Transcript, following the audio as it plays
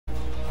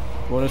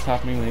What is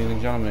happening, ladies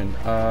and gentlemen?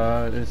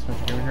 It's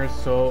Mr. Gamer here.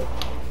 So,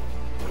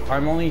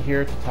 I'm only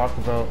here to talk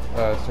about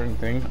a certain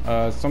thing.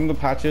 Some of the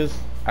patches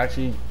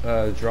actually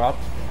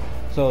dropped.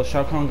 So,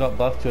 Shao Kahn got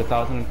buffed to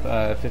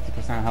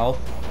 1,050% health.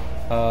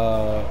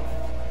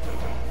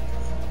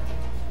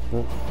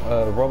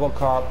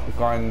 Robocop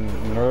got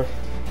nerfed.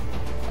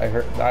 I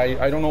heard.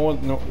 I don't know what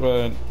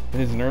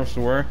his nerfs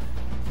were,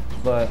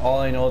 but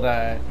all I know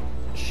that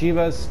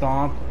Shiva's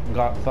stomp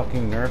got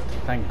fucking nerfed,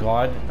 thank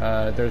God.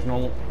 There's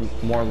no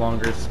more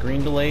longer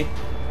screen delay.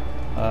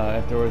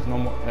 If there was no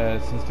more,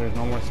 since there's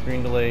no more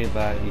screen delay,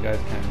 that you guys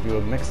can't do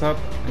a mix-up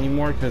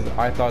anymore. Because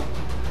I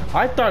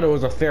thought it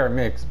was a fair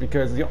mix,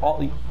 because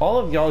all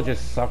of y'all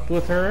just sucked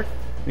with her.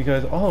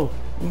 Because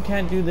we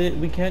can't do this,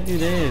 we can't do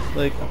this.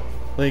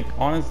 Like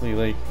honestly,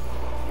 like,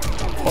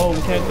 oh,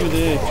 we can't do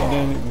this, and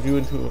then do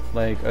into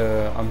like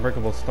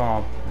unbreakable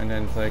stomp, and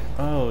then it's like,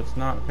 oh, it's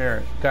not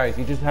fair. Guys,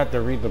 you just have to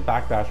read the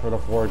backdash for the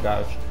forward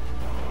dash.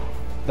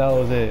 That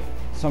was it.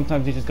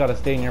 Sometimes you just gotta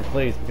stay in your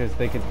place because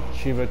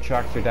Shiva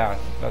tracks your dash.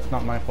 That's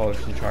not my fault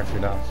if she tracks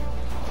your dash.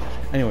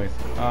 Anyways,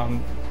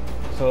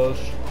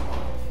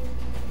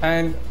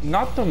 and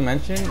not to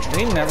mention,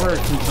 they never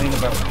complain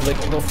about, like,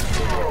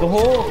 the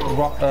whole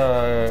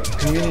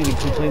community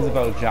complains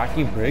about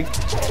Jackie Briggs,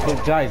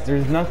 but guys,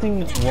 there's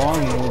nothing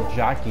wrong with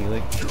Jackie.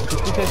 Like,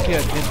 just because she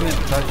has infinite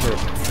pressure,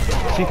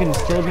 she can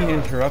still be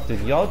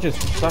interrupted. Y'all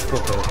just suck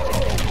with her.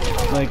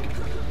 Like,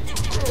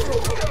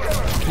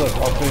 look,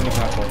 I'll show you an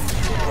example.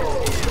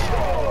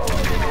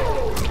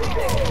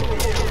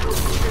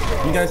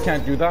 You guys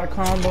can't do that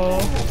combo.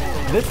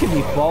 This could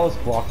be flawless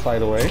block, by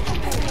the way.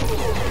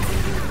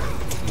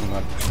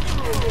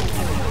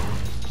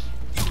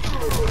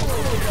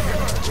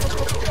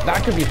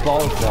 That could be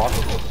flawless block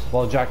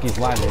while Jackie's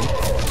landing,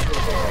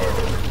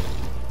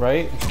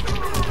 right?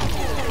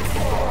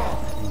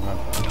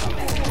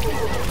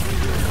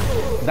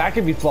 That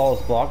could be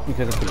flawless block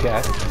because it's a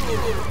guess.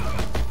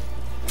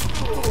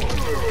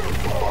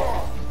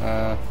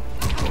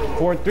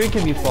 4-3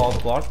 can be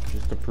flawless block,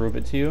 just to prove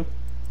it to you.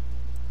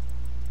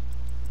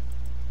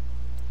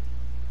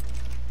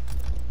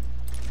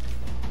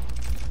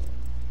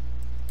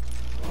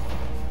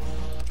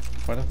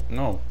 What if,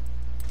 no.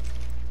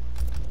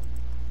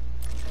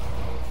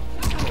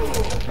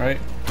 Right?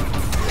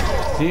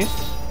 See?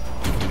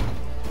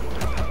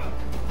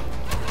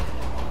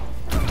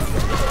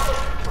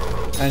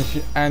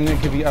 And it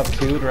could be up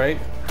 2, right?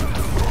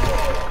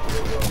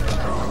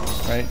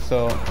 Right,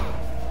 so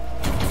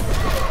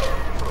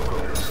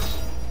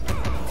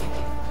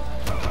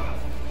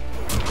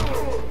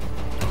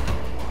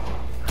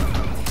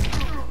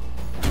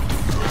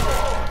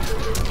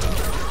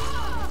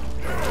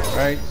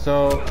right,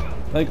 so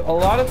like a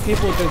lot of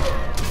people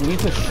just need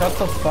to shut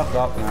the fuck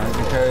up, man,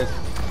 because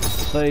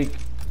like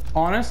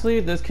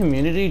honestly this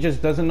community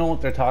just doesn't know what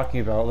they're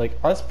talking about. Like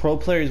us pro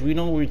players, we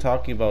know what we're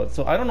talking about.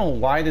 So I don't know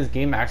why this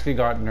game actually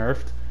got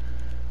nerfed.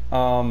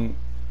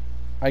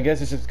 I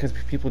guess it's just because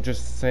people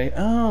just say,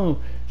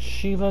 oh,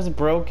 Shiva's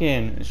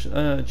broken,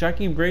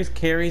 Jackie Briggs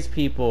carries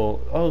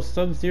people, oh,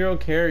 Sub-Zero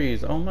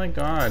carries, oh my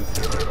god.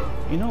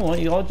 You know what,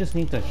 you all just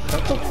need to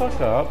shut the fuck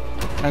up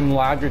and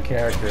lab your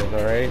characters,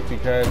 alright?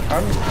 Because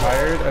I'm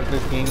tired of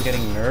this game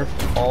getting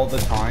nerfed all the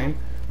time.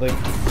 Like,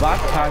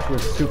 last patch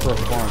was super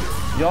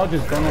fun. Y'all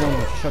just don't know when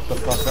to shut the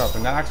fuck up,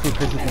 and that actually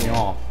pisses me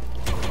off.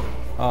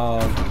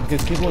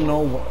 Because people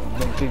know,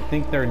 they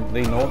think they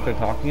know what they're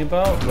talking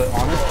about, but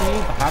honestly,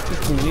 half this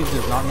community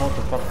does not know what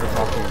the fuck they're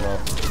talking about.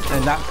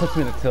 And that puts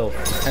me in a tilt.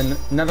 And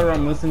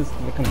NetherRealm listens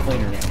to the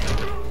complainers.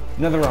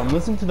 NetherRealm,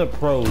 listen to the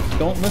pros.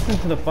 Don't listen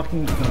to the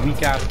fucking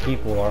weak-ass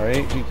people,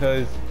 alright?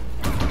 Because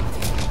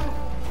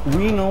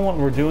we know what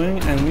we're doing,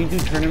 and we do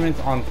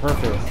tournaments on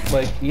purpose.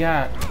 Like,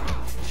 yeah,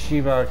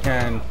 Shiva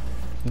can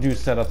do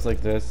setups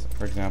like this,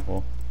 for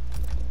example.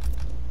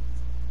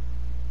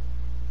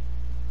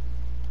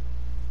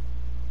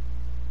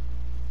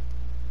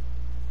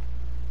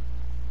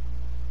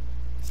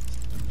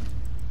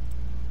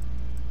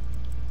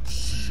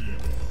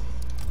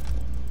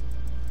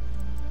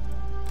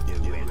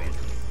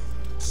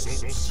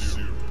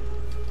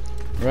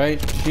 Right?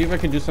 Shiva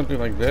can do something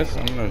like this.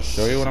 I'm gonna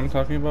show you what I'm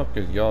talking about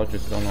because y'all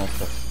just don't know what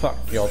the fuck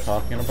y'all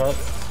talking about.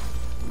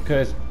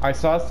 Because I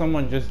saw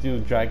someone just do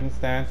dragon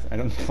stance and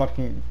then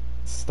fucking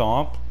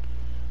stomp.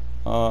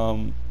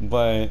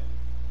 But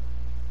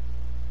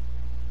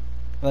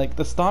like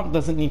the stomp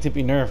doesn't need to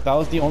be nerfed. That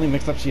was the only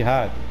mix-up she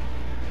had.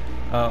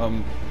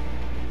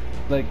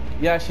 Like,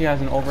 yeah, she has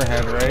an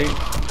overhead, right?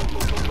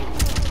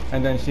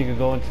 And then she could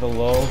go into the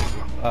low.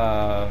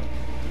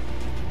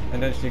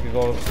 And then she could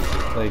go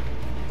like,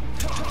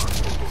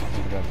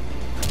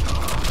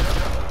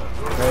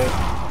 right,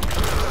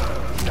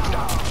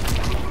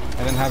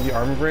 and then have the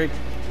armor break.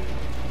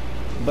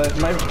 But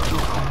I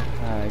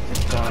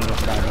just don't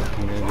understand this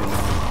community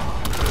now.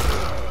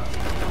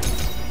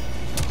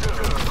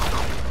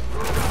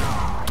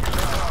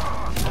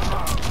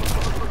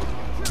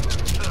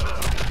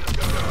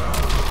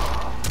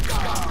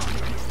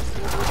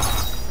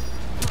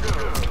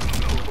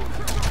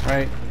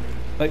 Right?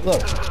 Like,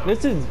 look,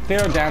 this is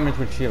fair damage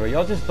with Shiva.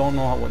 Y'all just don't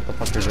know what the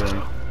fuck you're doing.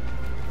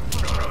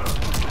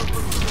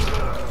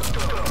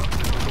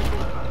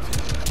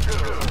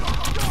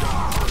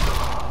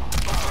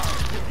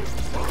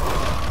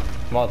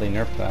 Wow, they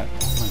nerfed that.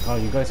 Oh my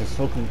god, you guys are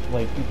so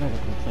like, you guys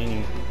are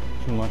complaining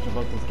too much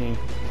about this game.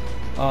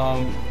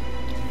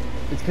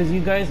 It's because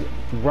you guys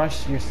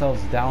rush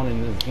yourselves down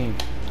in this game.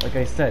 Like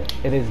I said,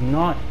 it is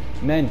not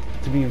meant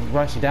to be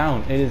rushed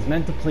down. It is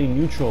meant to play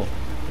neutral.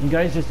 You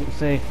guys just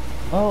say,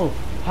 oh,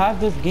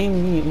 have this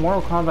game be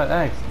Mortal Kombat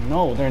X.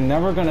 No, they're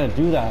never gonna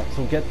do that.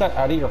 So get that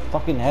out of your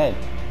fucking head.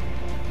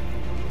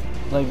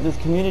 Like, this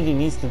community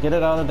needs to get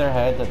it out of their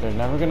head that they're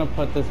never gonna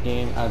put this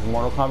game as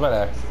Mortal Kombat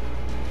X.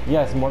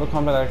 Yes, Mortal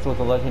Kombat X was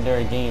a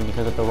legendary game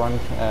because of the run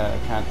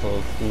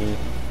cancels, the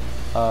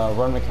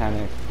run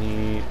mechanics,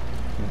 the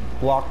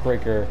block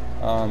breaker,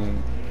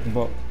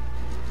 but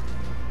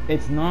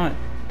it's not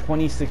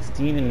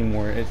 2016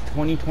 anymore. It's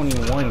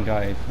 2021,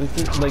 guys. This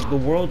is like, the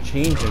world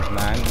changes,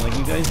 man. Like,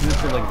 you guys need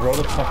to like grow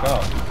the fuck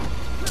up.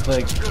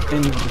 Like,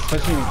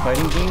 especially in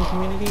fighting game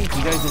communities,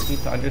 you guys just need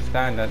to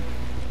understand that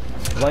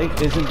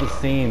life isn't the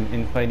same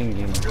in fighting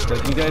games.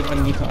 Like, you guys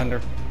need to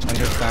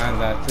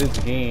understand that this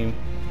game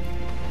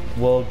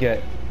will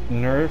get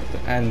nerfed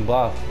and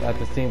buffed at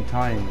the same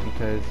time,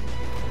 because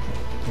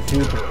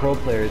due to pro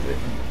players.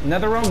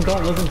 NetherRealm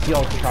don't listen to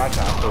y'all trash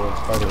afterwards,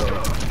 by the way.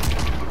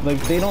 Like,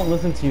 they don't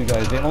listen to you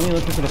guys. They only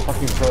listen to the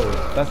fucking pros.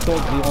 That's the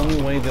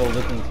only way they'll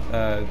listen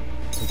to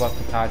buff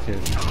the patches.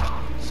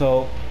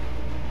 So,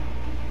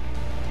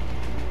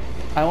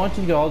 I want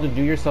you all to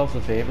do yourselves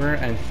a favor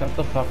and shut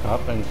the fuck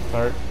up and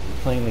start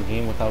playing the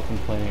game without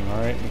complaining,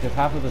 alright? Because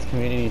half of this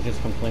community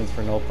just complains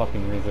for no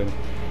fucking reason.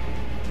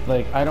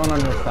 Like, I don't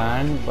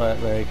understand, but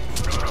like,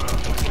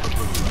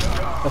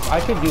 if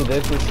I could do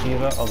this with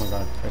Shiva, oh my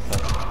god, I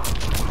suck.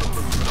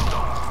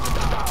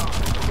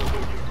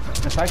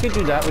 If I could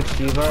do that with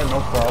Shiva,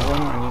 no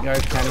problem, and you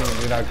guys can't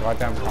even do that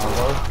goddamn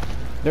combo,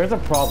 there's a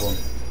problem.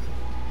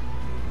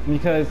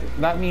 Because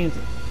that means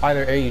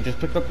either A, you just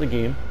picked up the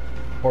game,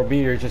 or B,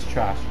 you're just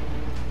trash.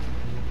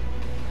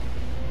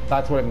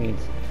 That's what it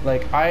means.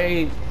 Like,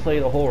 I play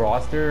the whole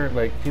roster,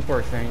 like, people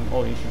are saying,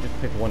 oh, you should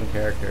just pick one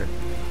character.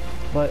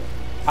 But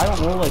I don't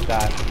roll like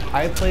that.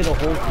 I play the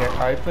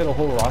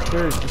whole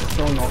roster just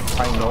so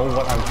I know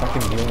what I'm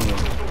fucking dealing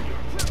with.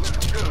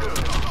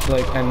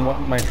 Like, and what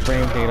my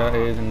frame data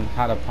is and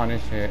how to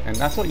punish it. And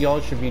that's what y'all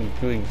should be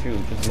doing too.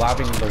 Just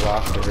lapping the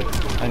roster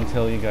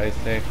until you guys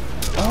say,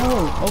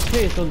 oh,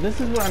 okay, so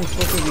this is what I'm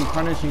supposed to be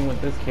punishing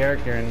with this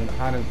character and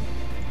how to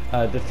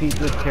defeat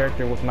this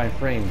character with my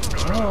frames.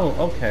 Oh,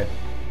 okay.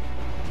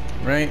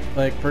 Right?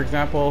 Like, for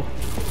example,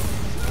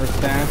 for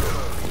stance.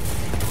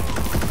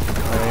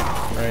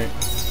 Right.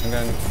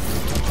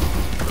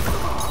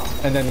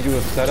 And then do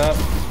a setup.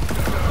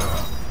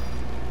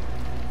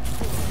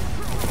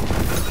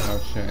 Oh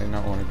shit, I did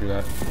not want to do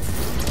that.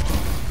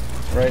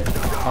 Right,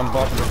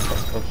 unbuff this.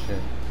 Oh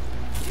shit.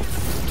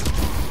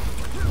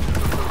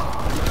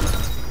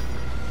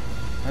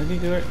 How did he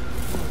do it?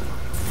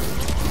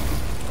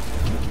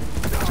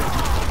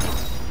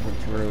 Went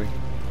too early.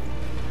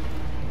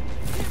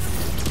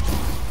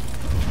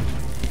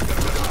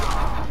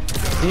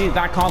 See,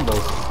 that combo.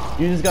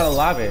 You just gotta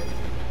love it.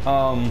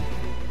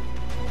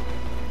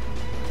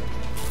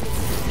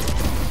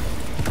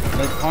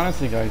 Like,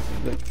 honestly, guys,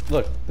 like,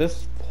 look,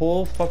 this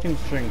whole fucking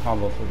string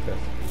combo like this.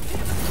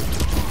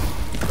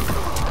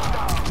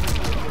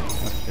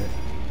 Oh shit.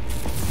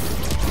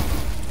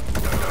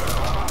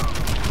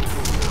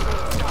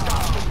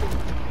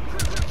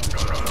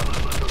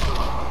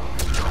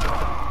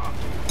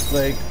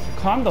 Like,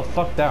 calm the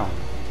fuck down.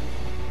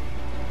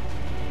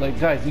 Like,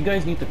 guys, you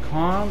guys need to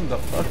calm the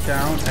fuck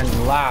down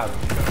and laugh.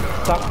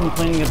 Stop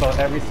complaining about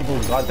every single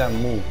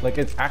goddamn move. Like,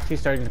 it's actually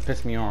starting to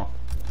piss me off.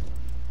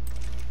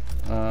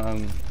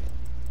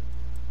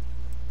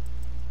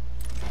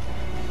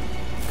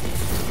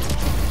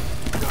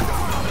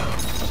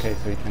 Okay,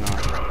 so you cannot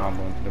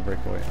combo into the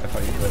breakaway. I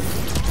thought you could.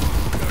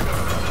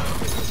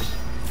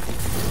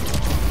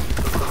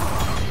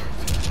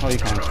 Oh, you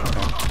can. Okay.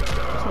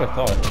 That's what I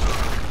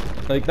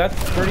thought. Like, that's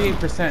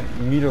 38%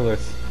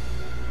 meterless.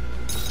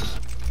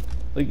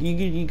 Like,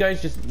 you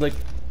guys just, like,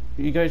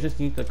 you guys just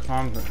need to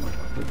calm.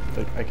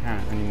 Like, I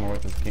can't anymore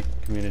with this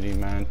community,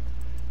 man.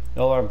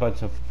 Y'all are a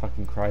bunch of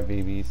fucking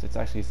crybabies. It's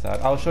actually sad.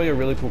 I'll show you a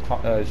really cool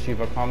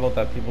Shiva combo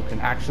that people can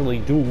actually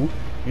do.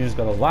 You just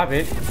gotta love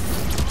it.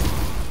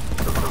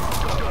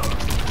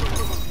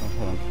 Oh,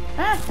 hold on.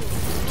 Ah!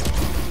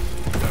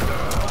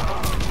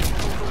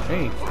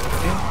 Hey.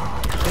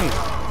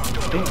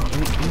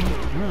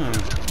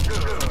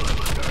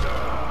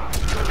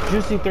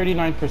 Juicy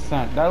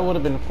 39%. That would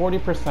have been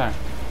 40%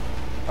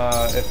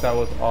 if that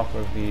was off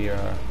of the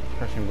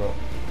crushing blow.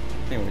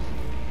 Anyways,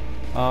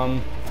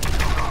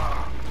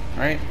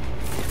 alright,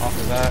 off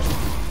of that,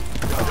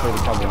 I'll show the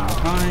combo one more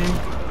time.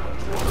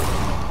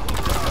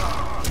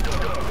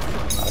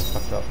 I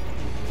fucked up.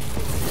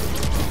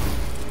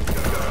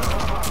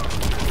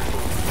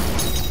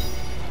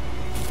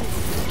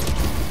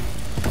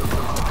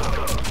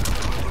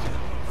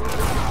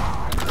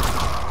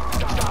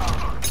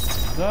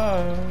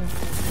 god.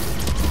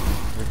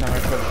 Every time I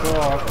try to show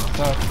off, it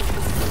sucks.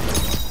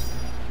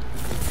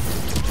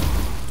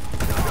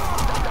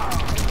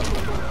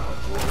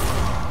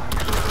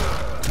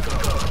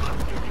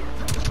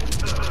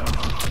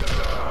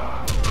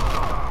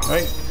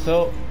 Right,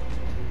 so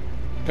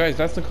guys,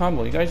 that's the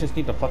combo. You guys just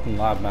need the fucking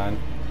lab, man.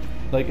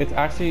 Like, it's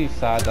actually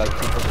sad that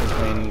people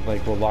complain,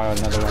 like, rely on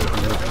another one for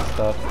moves and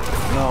stuff.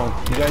 No,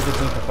 you guys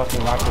just need to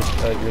fucking lab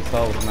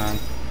yourselves, man.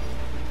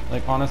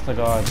 Like, honest to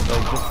God,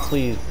 like, just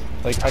please.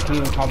 Like, I can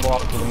even combo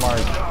off to the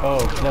mark. Oh,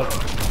 look.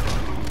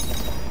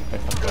 I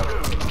fucked up.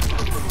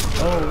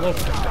 Oh, look.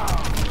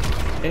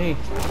 Hey,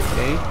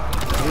 hey,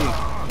 hey,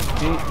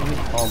 hey.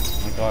 Oh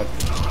my God.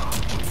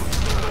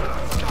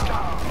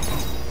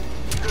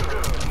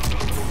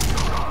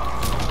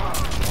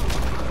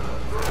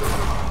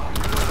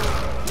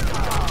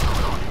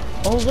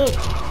 Oh look,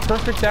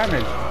 perfect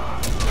damage.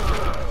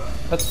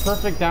 That's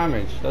perfect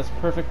damage. That's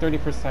perfect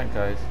 30%,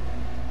 guys.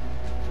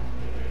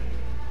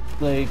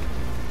 Like,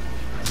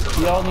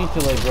 y'all need to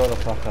like grow the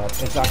fuck up.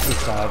 It's actually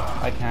sad.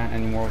 I can't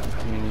anymore with this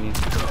community.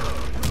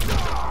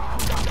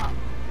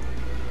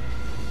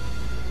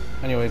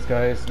 Anyways,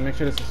 guys, make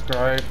sure to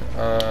subscribe.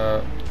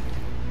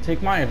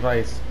 Take my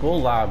advice. Go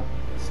lab.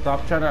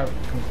 Stop trying to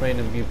complain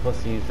and be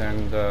pussies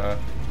and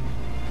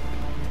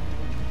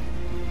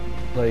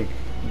like,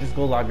 just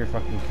go lab your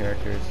fucking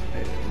characters.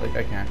 Like,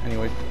 I can't.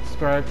 Anyways,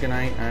 subscribe, good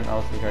night, and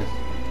I'll see you guys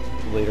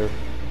later.